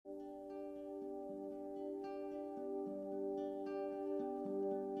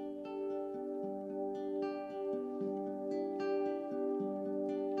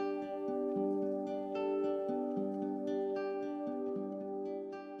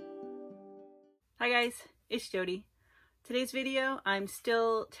Hi guys, it's Jody. Today's video, I'm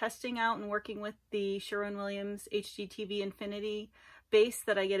still testing out and working with the Sherwin Williams HGTV Infinity base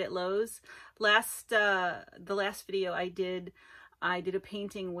that I get at Lowe's. The last video I did a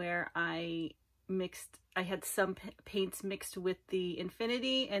painting where I had some paints mixed with the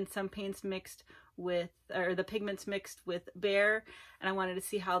Infinity and some paints mixed with, or the pigments mixed with Behr, and I wanted to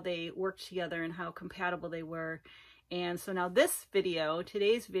see how they worked together and how compatible they were. And so now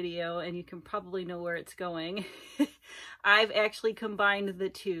today's video, and you can probably know where it's going, I've actually combined the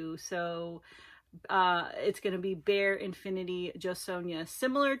two. So it's going to be Behr Infinity Jo Sonja,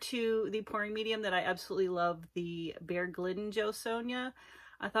 similar to the pouring medium that I absolutely love, the Behr Glidden Jo Sonja.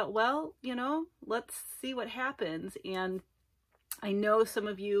 I thought, well, you know, let's see what happens. And I know some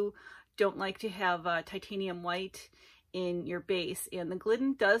of you don't like to have titanium white in your base, and the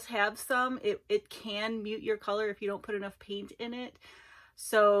Glidden does have some. It can mute your color if you don't put enough paint in it,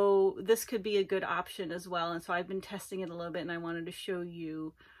 so this could be a good option as well. And so I've been testing it a little bit, and I wanted to show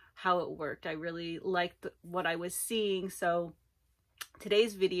you how it worked. I really liked what I was seeing, so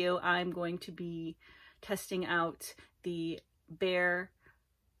today's video I'm going to be testing out the Behr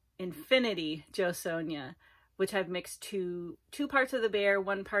Infinity Jo Sonja, which I've mixed two parts of the Behr,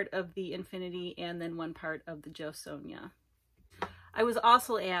 one part of the Infinity, and then one part of the Jo Sonja. I was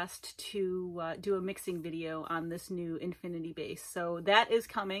also asked to do a mixing video on this new Infinity base, so that is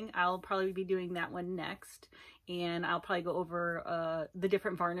coming. I'll probably be doing that one next, and I'll probably go over the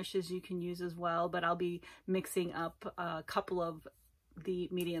different varnishes you can use as well, but I'll be mixing up a couple of the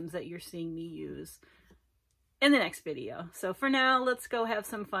mediums that you're seeing me use in the next video. So for now, let's go have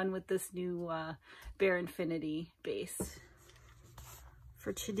some fun with this new Behr Infinity base.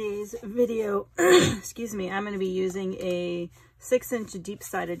 For today's video, excuse me, I'm going to be using a 6-inch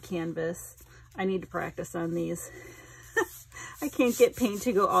deep-sided canvas. I need to practice on these. I can't get paint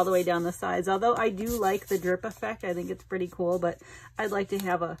to go all the way down the sides, although I do like the drip effect. I think it's pretty cool, but I'd like to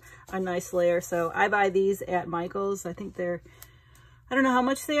have a nice layer. So I buy these at Michael's. I think they're, I don't know how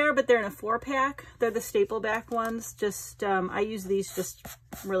much they are, but they're in a 4-pack. They're the staple back ones. Just, I use these just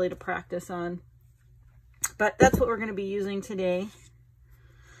really to practice on. But that's what we're going to be using today.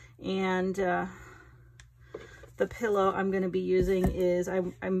 And the pillow I'm going to be using is,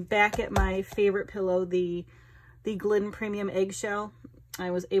 I'm back at my favorite pillow, the Glidden Premium Eggshell.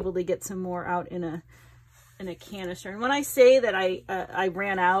 I was able to get some more out in a canister. And when I say that I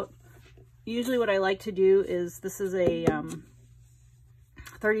ran out, usually what I like to do is, this is a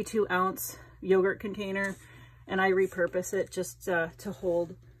 32-ounce yogurt container, and I repurpose it just to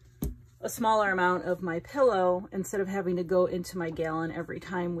hold a smaller amount of my pillow instead of having to go into my gallon every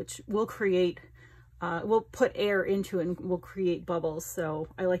time, which will create, we'll put air into it and will create bubbles. So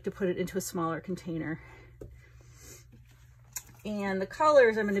I like to put it into a smaller container. And the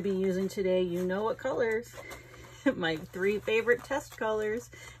colors I'm going to be using today, you know what colors, my 3 favorite test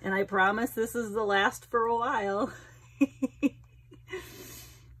colors. And I promise this is the last for a while.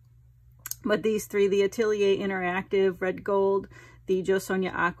 But these 3, the Atelier Interactive Red Gold, the Jo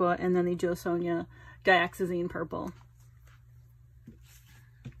Sonja Aqua, and then the Jo Sonja Dioxazine Purple.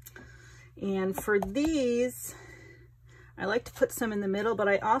 And for these, I like to put some in the middle, but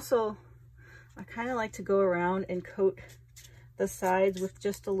I kind of like to go around and coat the sides with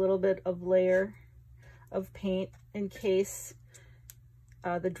just a little bit of layer of paint in case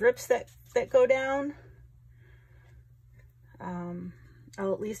the drips that go down,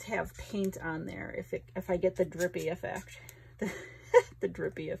 I'll at least have paint on there if I get the drippy effect. The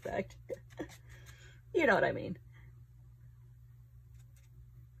drippy effect. You know what I mean.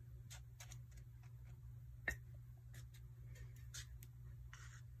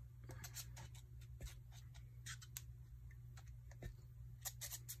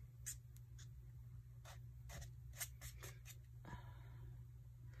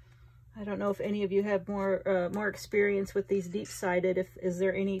 I don't know if any of you have more experience with these deep-sided. Is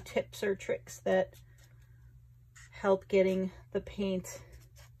there any tips or tricks that help getting the paint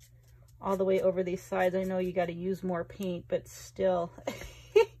all the way over these sides? I know you got to use more paint, but still,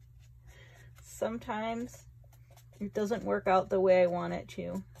 sometimes it doesn't work out the way I want it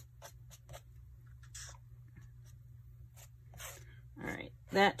to. All right,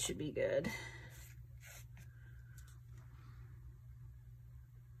 that should be good.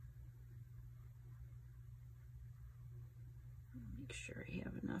 Make sure I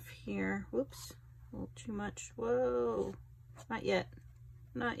have enough here. Whoops. A little too much. Whoa. Not yet.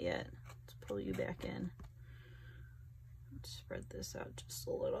 Not yet. Let's pull you back in. Let's spread this out just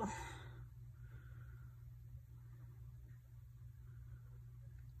a little.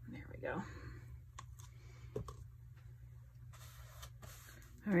 There we go.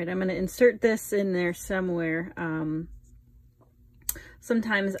 All right, I'm going to insert this in there somewhere.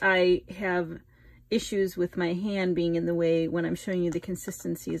 Sometimes I have issues with my hand being in the way when I'm showing you the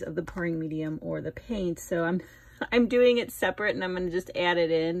consistencies of the pouring medium or the paint. So I'm doing it separate, and I'm going to just add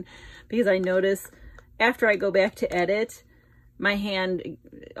it in because I notice after I go back to edit, my hand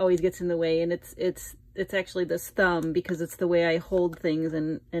always gets in the way, and it's actually this thumb, because it's the way I hold things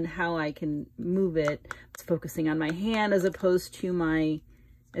and how I can move it. It's focusing on my hand as opposed to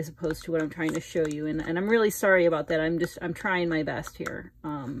what I'm trying to show you. And I'm really sorry about that. I'm trying my best here,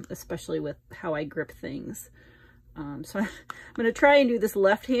 especially with how I grip things. So I'm going to try and do this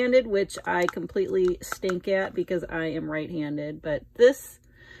left-handed, which I completely stink at because I am right-handed. But this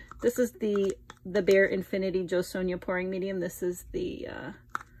is the Behr Infinity Jo Sonja pouring medium. This is the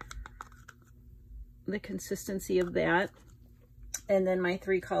consistency of that. And then my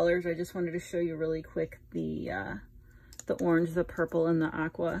three colors, I just wanted to show you really quick the orange, the purple, and the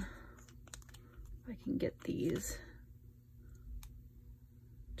aqua. If I can get these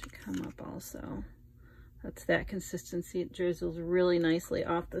to come up also. That's that consistency. It drizzles really nicely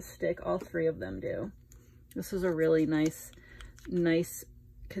off the stick. All three of them do. This is a really nice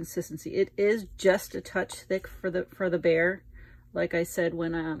consistency. It is just a touch thick for the Behr, like I said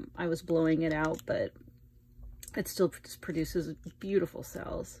when I was blowing it out, but it still just produces beautiful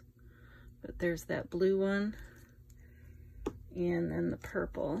cells. But there's that blue one, and then the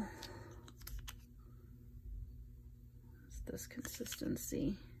purple. It's this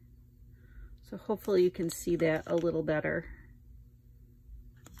consistency. So hopefully you can see that a little better.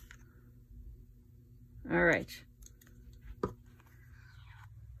 All right.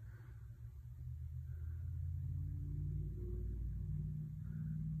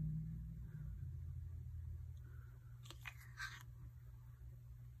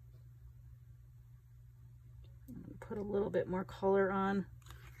 Put a little bit more color on.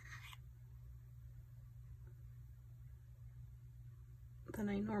 Than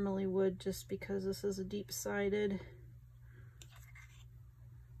I normally would, just because this is a deep-sided.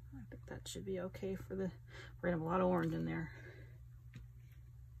 I think that should be okay for the, we're gonna have a lot of orange in there.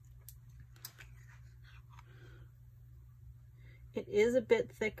 It is a bit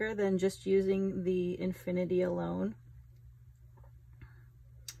thicker than just using the Infinity alone.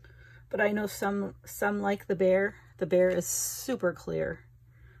 But I know some like the Behr. The Behr is super clear.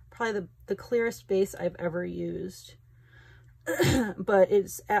 Probably the clearest base I've ever used. But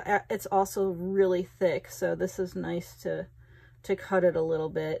it's also really thick, so this is nice to cut it a little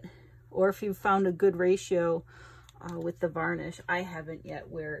bit. Or if you've found a good ratio with the varnish. I haven't yet,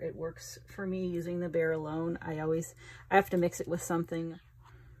 where it works for me using the Behr alone. I have to mix it with something.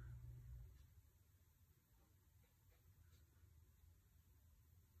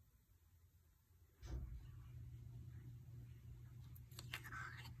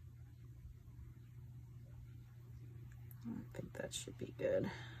 I think that should be good.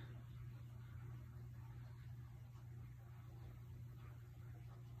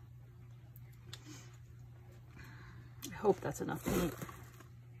 I hope that's enough paint.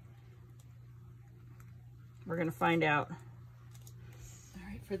 We're gonna find out. All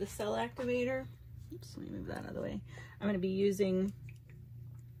right, for the cell activator, oops, let me move that out of the way. I'm gonna be using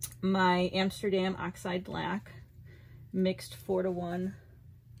my Amsterdam Oxide Black mixed 4:1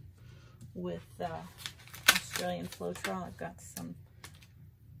 with Australian Floetrol. I've got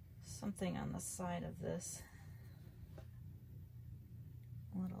something on the side of this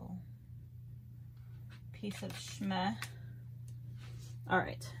little piece of schmeh. All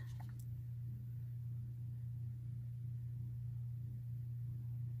right.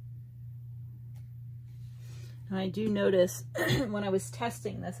 And I do notice when I was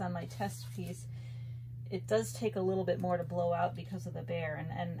testing this on my test piece, it does take a little bit more to blow out because of the Behr,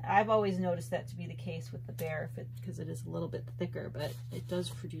 and I've always noticed that to be the case with the Behr, because it is a little bit thicker, but it does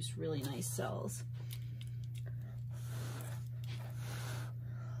produce really nice cells.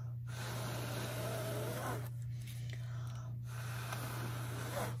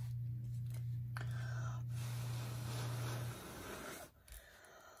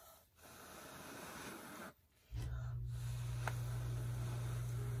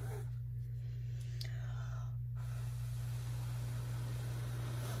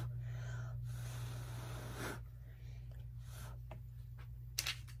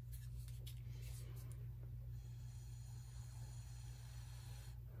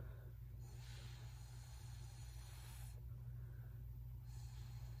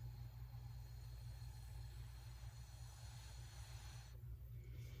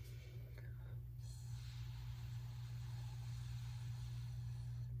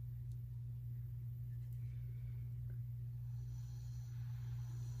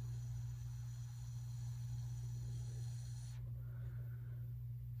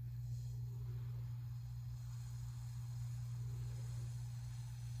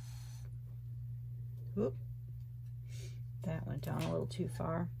 Oop. That went down a little too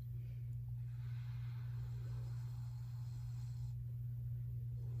far.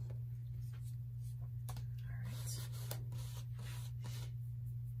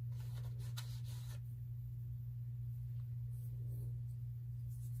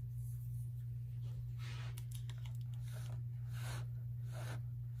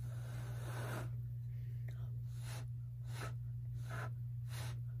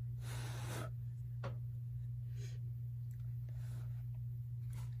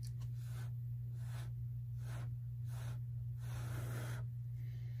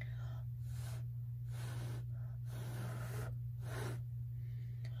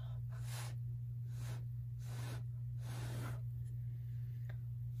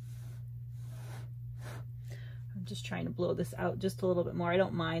 I'm just trying to blow this out just a little bit more. I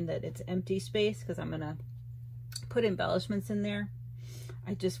don't mind that it's empty space because I'm gonna put embellishments in there.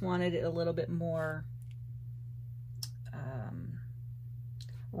 I just wanted it a little bit more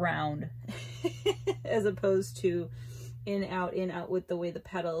round as opposed to in, out with the way the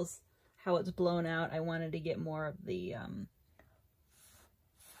petals, how it's blown out. I wanted to get more of the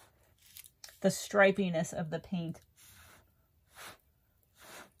stripiness of the paint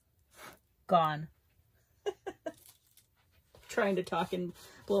gone. Trying to talk and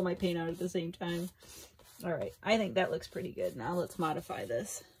blow my paint out at the same time. All right, I think that looks pretty good. Now let's modify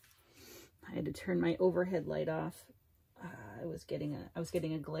this. I had to turn my overhead light off. I was getting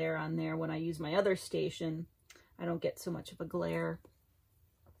a glare on there. When I use my other station, I don't get so much of a glare.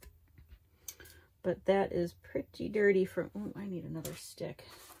 But that is pretty dirty from, oh, I need another stick.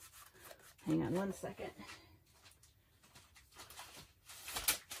 Hang on one second.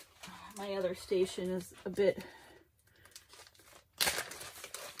 My other station is a bit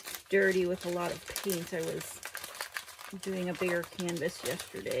dirty with a lot of paint. I was doing a Behr canvas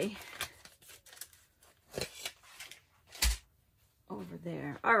yesterday. Over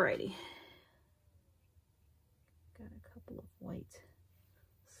there. Alrighty. Got a couple of white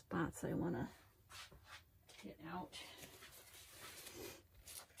spots I want to get out.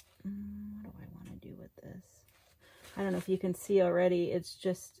 What do I want to do with this? I don't know if you can see already. It's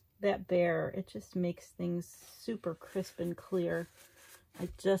just that Behr. It just makes things super crisp and clear. I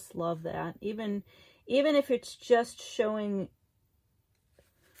just love that. Even if it's just showing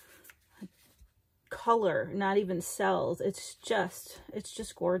color, not even cells, it's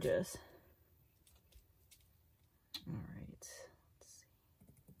just gorgeous. All right, let's see.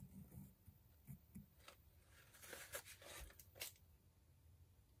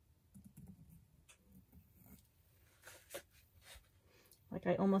 Like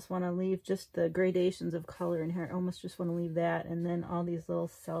I almost want to leave just the gradations of color in here. I almost just want to leave that, and then all these little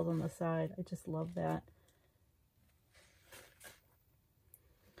cells on the side. I just love that.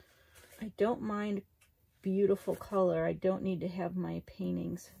 I don't mind beautiful color. I don't need to have my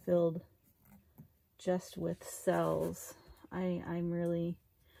paintings filled just with cells.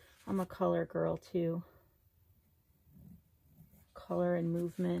 I'm a color girl too. Color and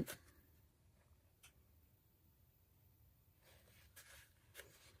movement.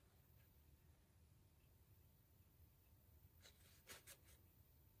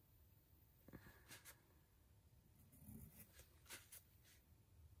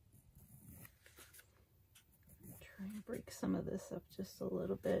 Break some of this up just a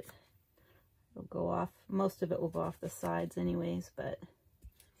little bit. It'll go off, most of it will go off the sides anyways, but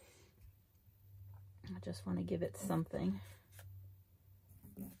I just want to give it something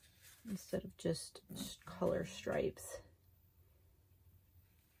instead of just color stripes.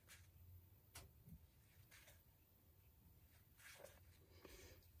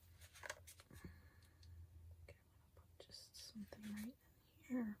 Okay, I'll put just something right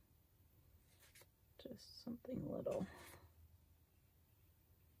in here. Just something little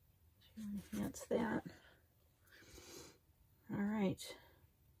to enhance that. All right,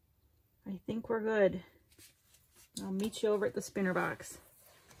 I think we're good. I'll meet you over at the spinner box.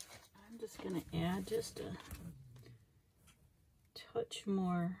 I'm just gonna add just a touch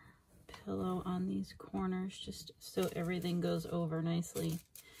more pillow on these corners just so everything goes over nicely.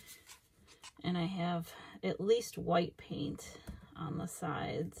 And I have at least white paint on the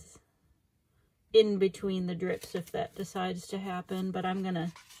sides in between the drips if that decides to happen, but I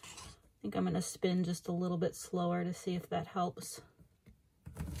think I'm gonna spin just a little bit slower to see if that helps.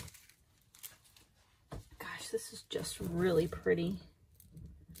 Gosh, this is just really pretty.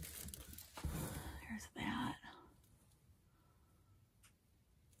 There's that.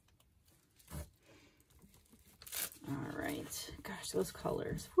 All right, gosh, those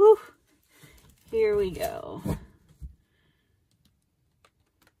colors. Woo! Here we go.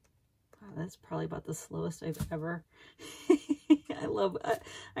 That's probably about the slowest I've ever.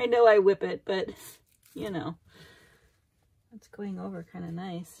 I know I whip it, but you know, it's going over kind of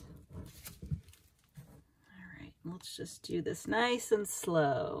nice. All right, let's just do this nice and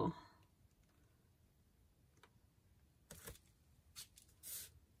slow.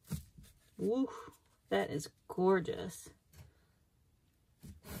 Woo, that is gorgeous.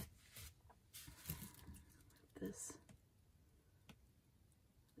 This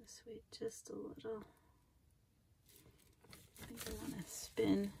way just a little. I think I want to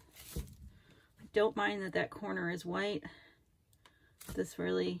spin. I don't mind that that corner is white. This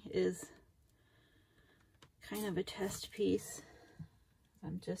really is kind of a test piece.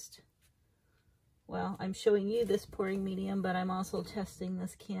 I'm showing you this pouring medium, but I'm also testing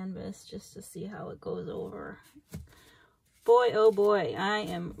this canvas just to see how it goes over. Boy, oh boy, I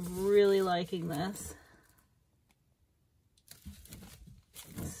am really liking this.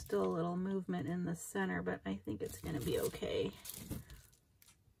 Still a little movement in the center, but I think it's going to be okay.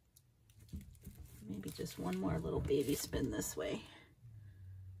 Maybe just one more little baby spin this way.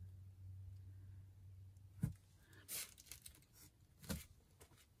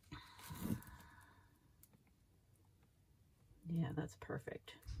 Yeah, that's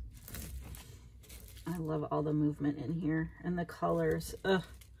perfect. I love all the movement in here and the colors. Ugh.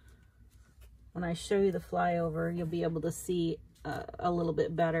 When I show you the flyover, you'll be able to see a little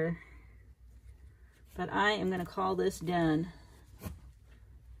bit better. But I am going to call this done.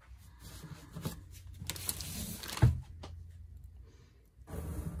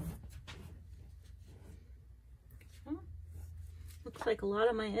 Oh, looks like a lot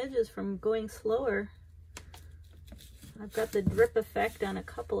of my edges from going slower. I've got the drip effect on a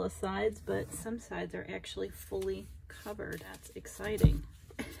couple of sides, but some sides are actually fully covered. That's exciting.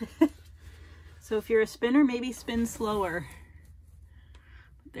 So if you're a spinner, maybe spin slower.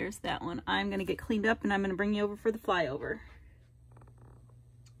 There's that one. I'm going to get cleaned up and I'm going to bring you over for the flyover.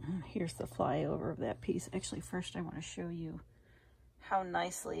 Here's the flyover of that piece. Actually, first I want to show you how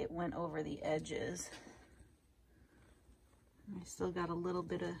nicely it went over the edges. I still got a little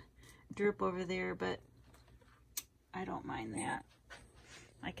bit of drip over there, but I don't mind that.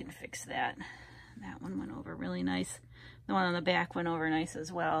 I can fix that. That one went over really nice. The one on the back went over nice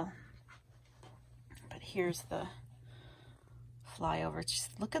as well. But here's the flyover.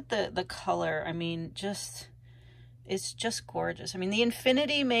 Just look at the color. I mean, it's just gorgeous. I mean, the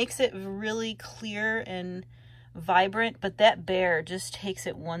Infinity makes it really clear and vibrant, but that Behr just takes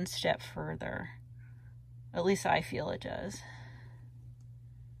it one step further. At least I feel it does.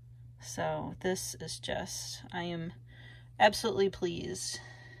 So this is just, I am absolutely pleased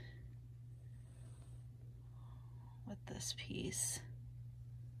with this piece.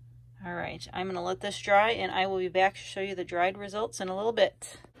 All right, I'm gonna let this dry and I will be back to show you the dried results in a little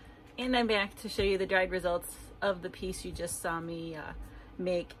bit. And I'm back to show you the dried results of the piece you just saw me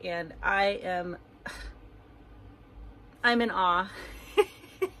make, and I'm in awe.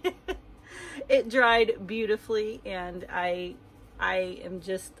 It dried beautifully and I'm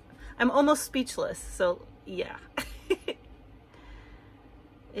almost speechless, so yeah.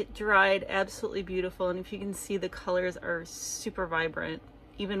 It dried absolutely beautiful, and if you can see, the colors are super vibrant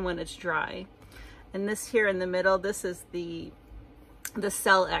even when it's dry. And this here in the middle, this is the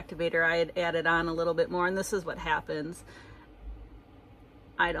cell activator. I had added on a little bit more, and this is what happens.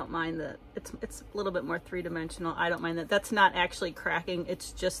 I don't mind that it's a little bit more three-dimensional. I don't mind that. That's not actually cracking,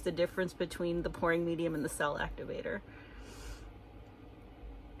 it's just the difference between the pouring medium and the cell activator.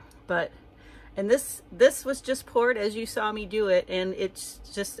 But, and this was just poured as you saw me do it, and it's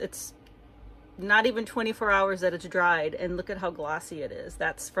not even 24 hours that it's dried, and look at how glossy it is.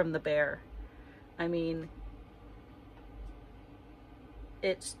 That's from the Behr. I mean,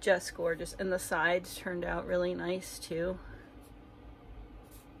 it's just gorgeous, and the sides turned out really nice too.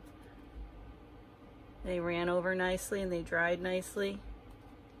 They ran over nicely and they dried nicely.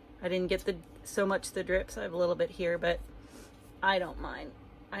 I didn't get so much the drips. I have a little bit here, but I don't mind.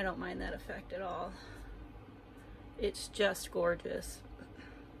 I don't mind that effect at all. It's just gorgeous.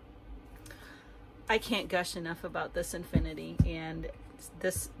 I can't gush enough about this Infinity, and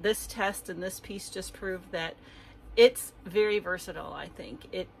this test and this piece just proved that it's very versatile. I think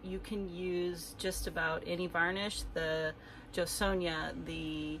you can use just about any varnish, the Jo Sonja,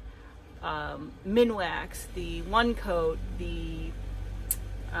 the Minwax, the One Coat, the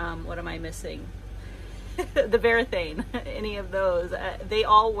what am I missing? The Varathane, any of those. They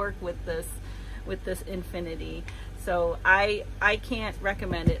all work with this Infinity. So I can't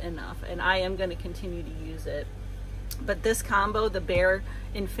recommend it enough, and I am going to continue to use it. But this combo, the Behr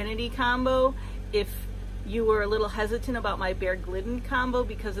Infinity combo, if you were a little hesitant about my Behr Glidden combo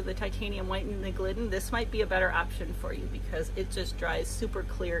because of the titanium white and the Glidden, this might be a better option for you because it just dries super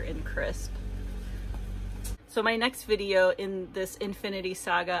clear and crisp. So my next video in this Infinity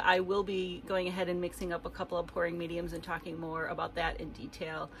saga, I will be going ahead and mixing up a couple of pouring mediums and talking more about that in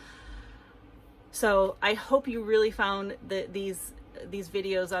detail. So I hope you really found these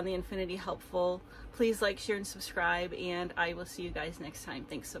videos on the Infinity helpful. Please like, share, and subscribe, and I will see you guys next time.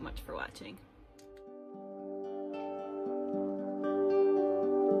 Thanks so much for watching.